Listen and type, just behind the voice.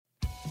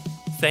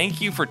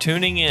Thank you for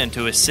tuning in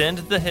to Ascend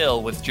the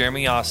Hill with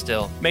Jeremy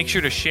Ostill. Make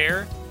sure to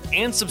share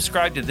and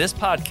subscribe to this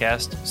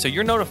podcast so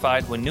you're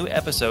notified when new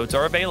episodes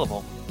are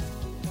available.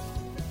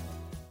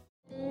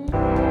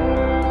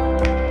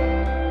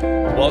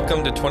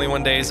 Welcome to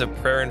 21 Days of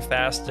Prayer and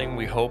Fasting.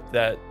 We hope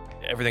that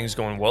everything's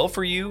going well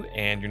for you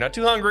and you're not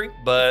too hungry,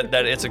 but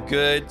that it's a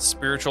good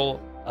spiritual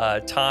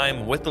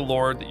time with the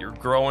Lord, that you're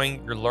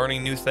growing, you're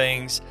learning new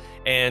things.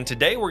 And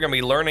today we're going to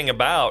be learning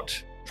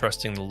about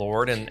trusting the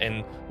Lord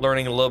and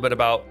learning a little bit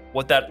about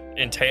what that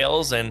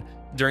entails. And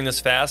during this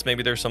fast,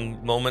 maybe there's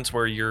some moments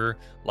where you're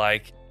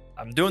like,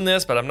 I'm doing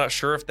this, but I'm not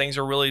sure if things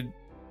are really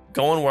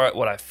going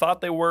what I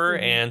thought they were.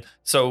 Mm-hmm. And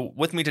so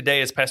with me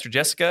today is Pastor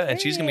Jessica, and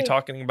she's going to be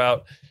talking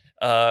about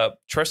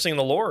trusting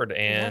the Lord.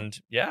 And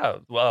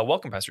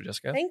welcome, Pastor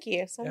Jessica. Thank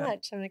you so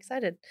much. I'm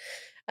excited.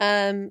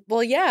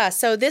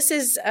 So this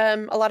is a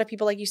lot of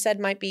people, like you said,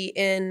 might be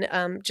in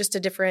just a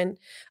different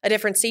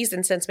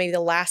season since maybe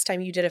the last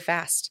time you did a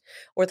fast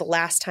or the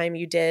last time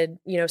you did,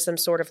 some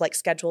sort of like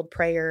scheduled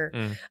prayer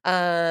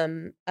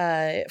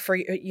for,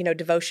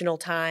 devotional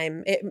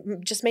time. It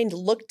just made it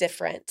look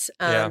different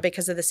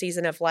because of the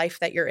season of life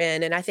that you're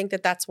in. And I think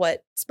that that's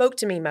what spoke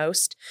to me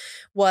most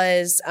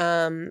was,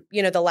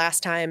 the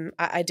last time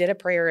I did a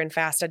prayer and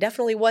fast. I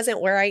definitely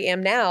wasn't where I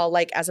am now,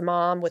 like as a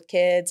mom with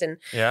kids and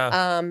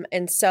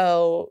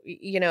so,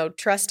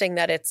 trusting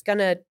that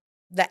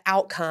the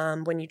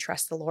outcome when you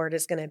trust the Lord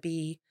is going to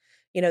be,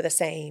 the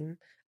same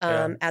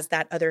as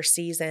that other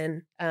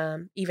season,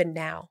 even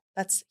now.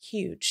 That's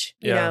huge,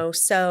 you know?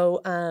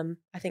 So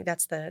I think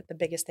that's the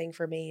biggest thing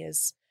for me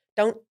is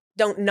don't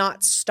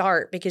not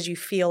start because you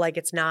feel like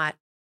it's not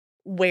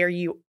where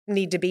you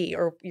need to be,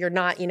 or you're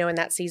not, in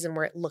that season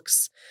where it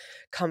looks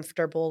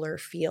comfortable or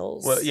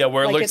feels where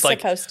it looks it's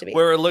supposed to be.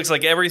 Where it looks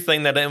like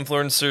everything that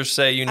influencers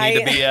say you need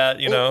to be at,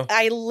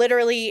 I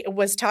literally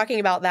was talking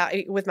about that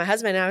with my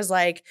husband, and I was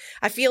like,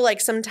 I feel like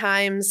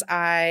sometimes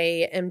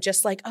I am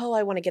just like, oh,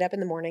 I want to get up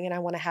in the morning and I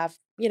want to have,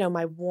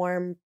 my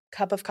warm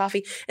cup of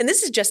coffee. And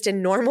this is just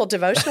in normal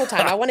devotional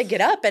time. I want to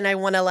get up and I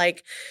want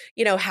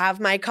to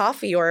have my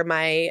coffee or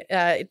my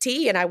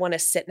tea, and I want to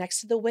sit next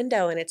to the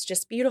window and it's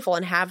just beautiful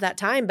and have that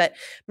time. But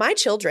my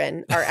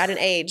children are at an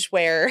age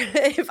where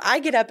if I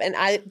get up and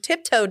I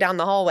tiptoe down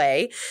the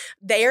hallway,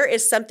 there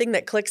is something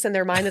that clicks in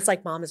their mind. It's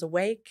like, Mom is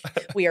awake.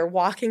 We are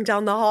walking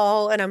down the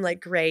hall. And I'm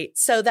like, great.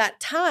 So that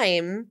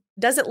time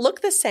doesn't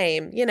look the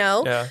same,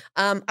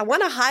 I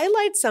want to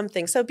highlight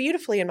something so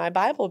beautifully in my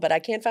Bible, but I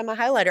can't find my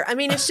highlighter. I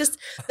mean, it's just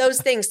those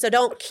things. So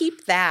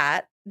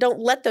don't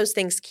let those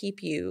things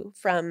keep you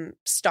from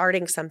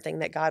starting something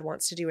that God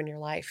wants to do in your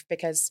life,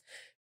 because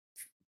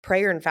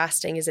prayer and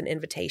fasting is an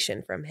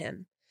invitation from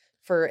Him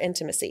for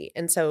intimacy.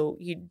 And so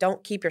you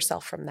don't keep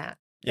yourself from that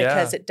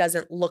because it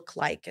doesn't look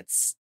like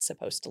it's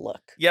supposed to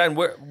look. Yeah. And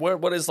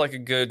what is like a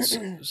good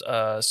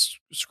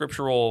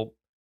scriptural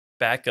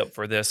backup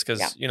for this?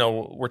 Because,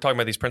 we're talking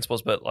about these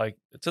principles, but like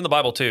it's in the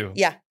Bible too.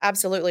 Yeah,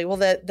 absolutely. Well,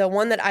 the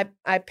one that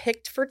I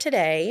picked for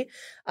today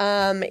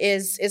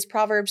is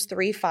Proverbs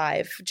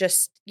 3:5.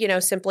 Just,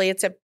 simply,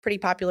 it's a pretty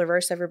popular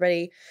verse.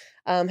 Everybody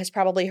has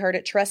probably heard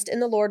it. Trust in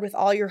the Lord with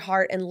all your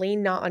heart and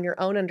lean not on your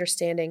own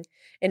understanding.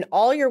 In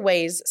all your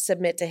ways,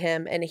 submit to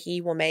Him, and He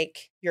will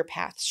make your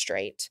path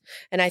straight.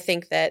 And I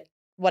think that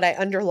what I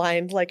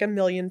underlined like a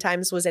million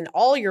times was in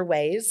all your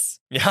ways.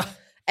 Yeah.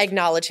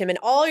 Acknowledge Him in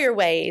all your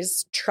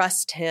ways,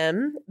 trust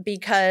Him,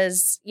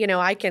 because,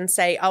 I can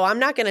say, oh, I'm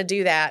not going to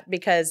do that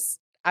because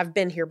I've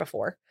been here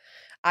before.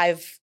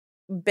 I've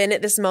been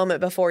at this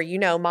moment before.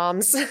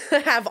 Moms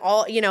have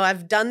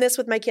I've done this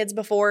with my kids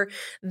before.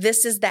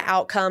 This is the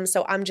outcome.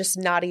 So I'm just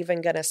not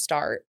even going to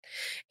start.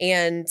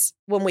 And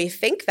when we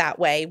think that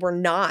way, we're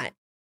not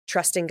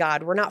trusting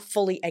God. We're not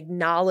fully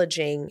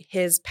acknowledging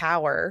His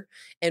power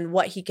and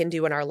what He can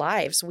do in our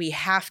lives. We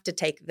have to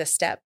take the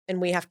step,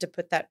 and we have to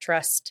put that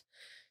trust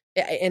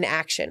in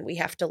action. We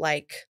have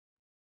to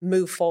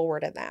move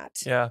forward in that.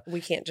 Yeah. We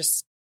can't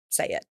just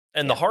say it.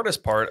 And the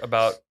hardest part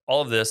about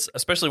all of this,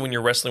 especially when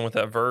you're wrestling with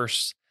that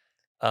verse,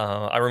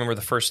 I remember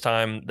the first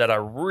time that I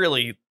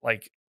really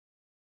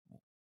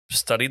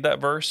studied that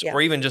verse,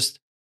 or even just,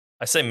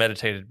 I say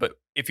meditated, but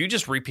if you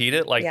just repeat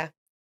it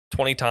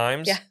 20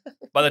 times,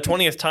 by the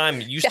 20th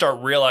time, you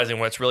start realizing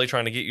what it's really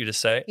trying to get you to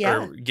say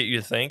or get you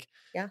to think.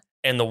 Yeah.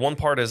 And the one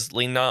part is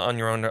lean not on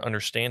your own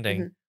understanding.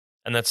 Mm-hmm.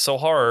 And that's so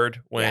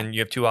hard when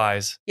you have two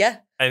eyes. Yeah.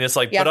 And it's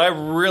but I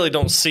really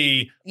don't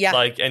see,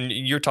 and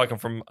you're talking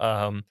from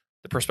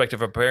the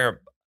perspective of a parent.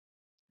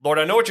 Lord,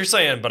 I know what you're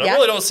saying, but I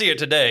really don't see it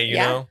today, you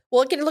know?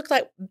 Well, it can look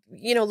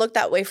look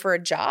that way for a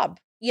job.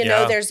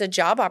 There's a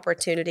job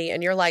opportunity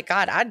and you're like,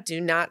 God, I do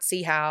not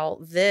see how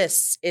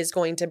this is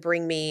going to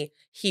bring me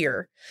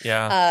here.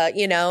 Yeah.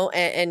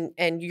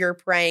 And you're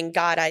praying,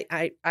 God,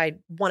 I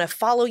want to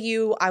follow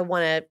you. I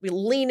want to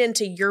lean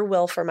into your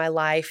will for my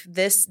life.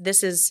 This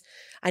is,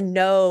 I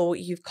know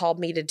you've called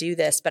me to do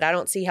this, but I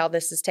don't see how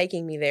this is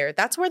taking me there.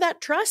 That's where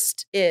that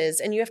trust is.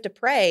 And you have to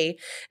pray.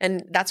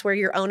 And that's where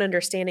your own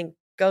understanding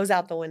goes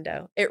out the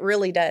window. It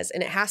really does.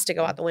 And it has to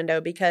go out the window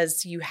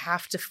because you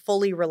have to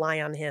fully rely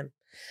on him.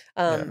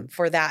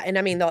 for that. And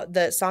I mean,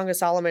 the Song of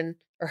Solomon,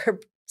 or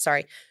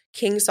sorry,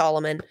 King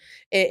Solomon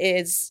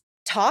is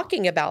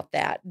talking about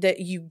that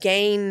you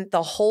gain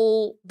the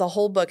whole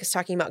book is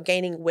talking about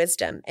gaining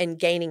wisdom and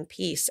gaining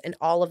peace. And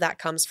all of that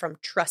comes from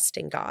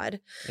trusting God,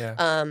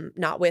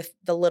 not with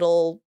the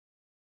little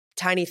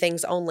tiny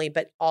things only,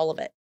 but all of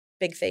it,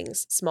 big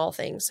things, small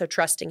things. So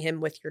trusting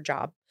him with your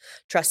job,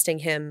 trusting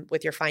him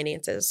with your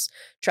finances,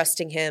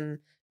 trusting him,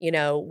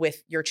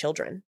 with your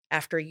children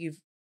after you've,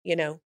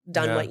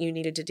 done what you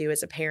needed to do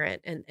as a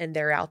parent, and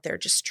they're out there,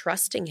 just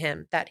trusting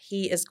him that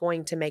he is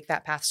going to make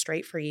that path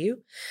straight for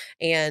you.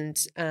 And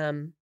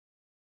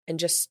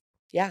just,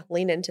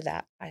 lean into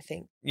that, I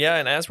think. Yeah.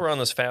 And as we're on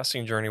this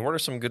fasting journey, what are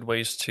some good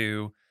ways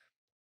to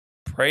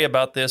pray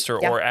about this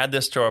or add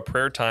this to our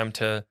prayer time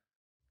to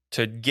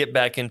get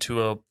back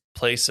into a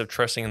place of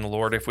trusting in the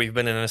Lord? If we've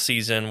been in a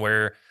season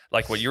where,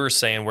 like what you were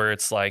saying, where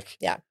it's like,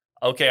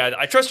 okay,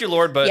 I trust you,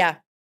 Lord, but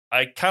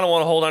I kind of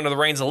want to hold on to the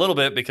reins a little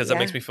bit because that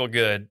makes me feel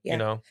good,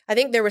 I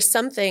think there was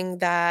something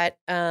that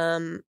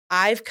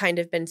I've kind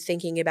of been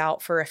thinking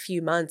about for a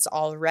few months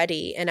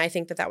already. And I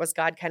think that was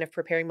God kind of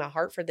preparing my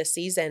heart for this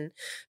season,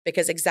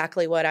 because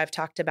exactly what I've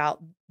talked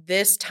about,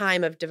 this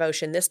time of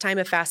devotion, this time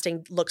of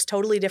fasting looks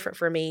totally different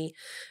for me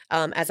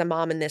as a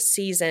mom in this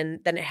season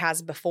than it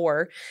has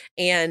before.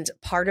 And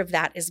part of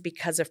that is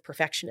because of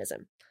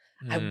perfectionism.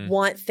 I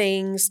want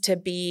things to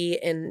be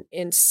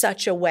in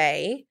such a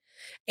way,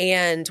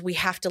 and we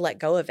have to let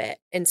go of it.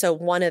 And so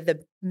one of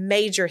the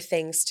major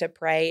things to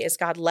pray is,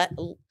 God,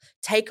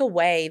 take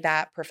away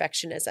that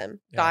perfectionism.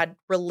 God,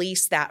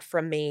 release that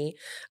from me.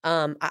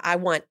 I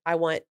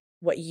want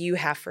what you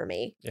have for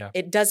me.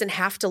 It doesn't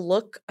have to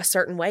look a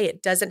certain way.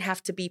 It doesn't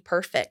have to be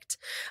perfect.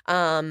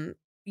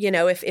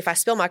 If I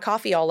spill my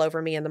coffee all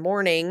over me in the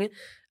morning,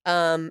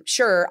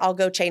 sure, I'll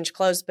go change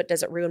clothes, but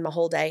does it ruin my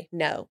whole day?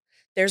 No.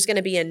 There's going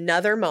to be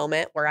another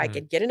moment where I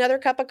could get another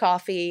cup of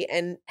coffee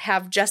and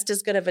have just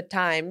as good of a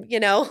time,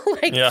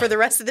 for the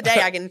rest of the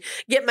day. I can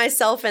get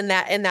myself in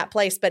that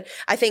place. But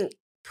I think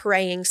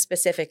praying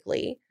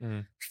specifically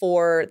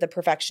for the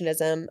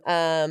perfectionism,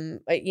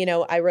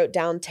 I wrote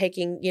down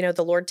the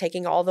Lord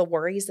taking all the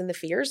worries and the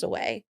fears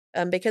away,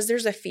 because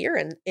there's a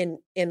fear in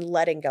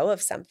letting go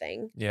of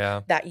something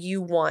that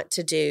you want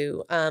to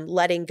do,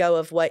 letting go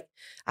of what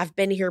I've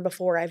been here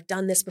before, I've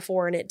done this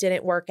before and it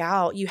didn't work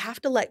out. You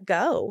have to let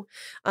go.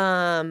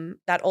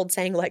 That old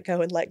saying, let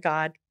go and let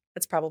God.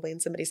 That's probably in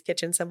somebody's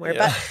kitchen somewhere,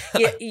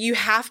 but you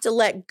have to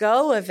let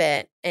go of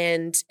it.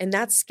 And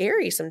that's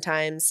scary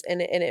sometimes. And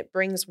it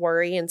brings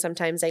worry and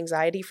sometimes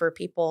anxiety for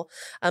people.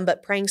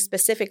 But praying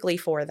specifically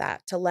for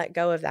that, to let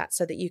go of that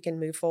so that you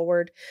can move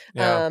forward.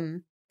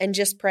 And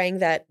just praying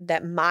that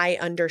my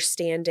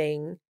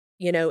understanding,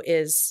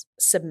 is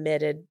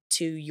submitted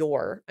to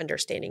your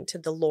understanding, to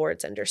the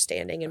Lord's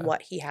understanding and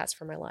what he has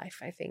for my life,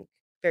 I think,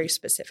 very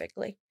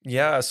specifically.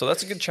 Yeah. So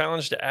that's a good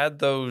challenge, to add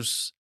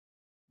those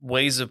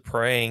ways of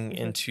praying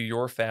into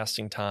your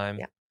fasting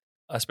time,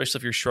 especially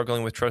if you're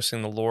struggling with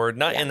trusting the Lord,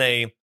 not in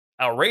a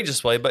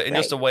outrageous way, but in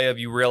just a way of,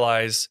 you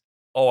realize,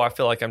 I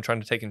feel like I'm trying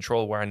to take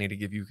control where I need to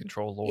give you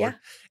control, Lord.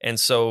 And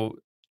so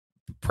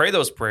pray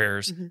those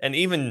prayers and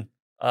even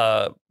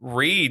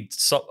read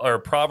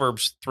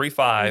Proverbs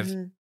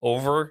 3:5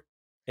 over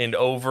and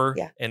over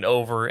and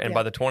over. And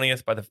by the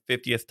 20th, by the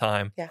 50th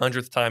time,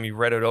 100th time you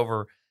read it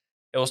over,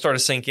 it will start to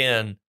sink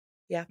in.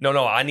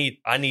 No, I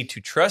need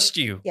to trust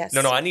you. Yes.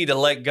 No, I need to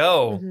let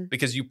go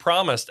because you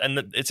promised.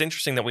 And it's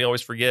interesting that we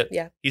always forget.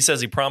 He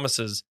says he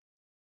promises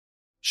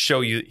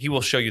he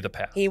will show you the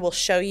path. He will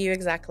show you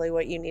exactly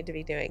what you need to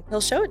be doing.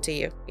 He'll show it to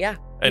you. You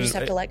just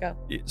have to let go.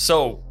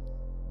 So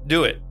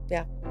do it.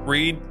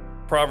 Read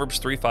Proverbs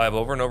 3:5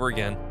 over and over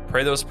again.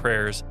 Pray those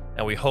prayers.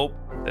 And we hope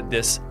that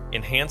this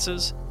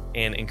enhances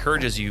and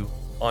encourages you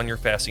on your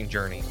fasting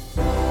journey.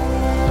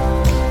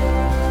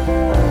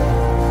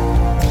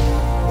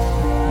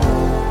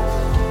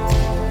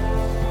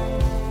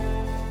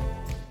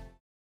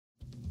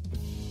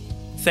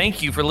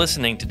 Thank you for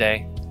listening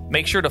today.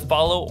 Make sure to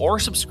follow or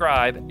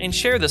subscribe and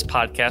share this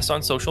podcast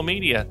on social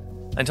media.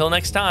 Until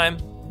next time,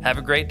 have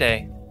a great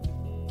day.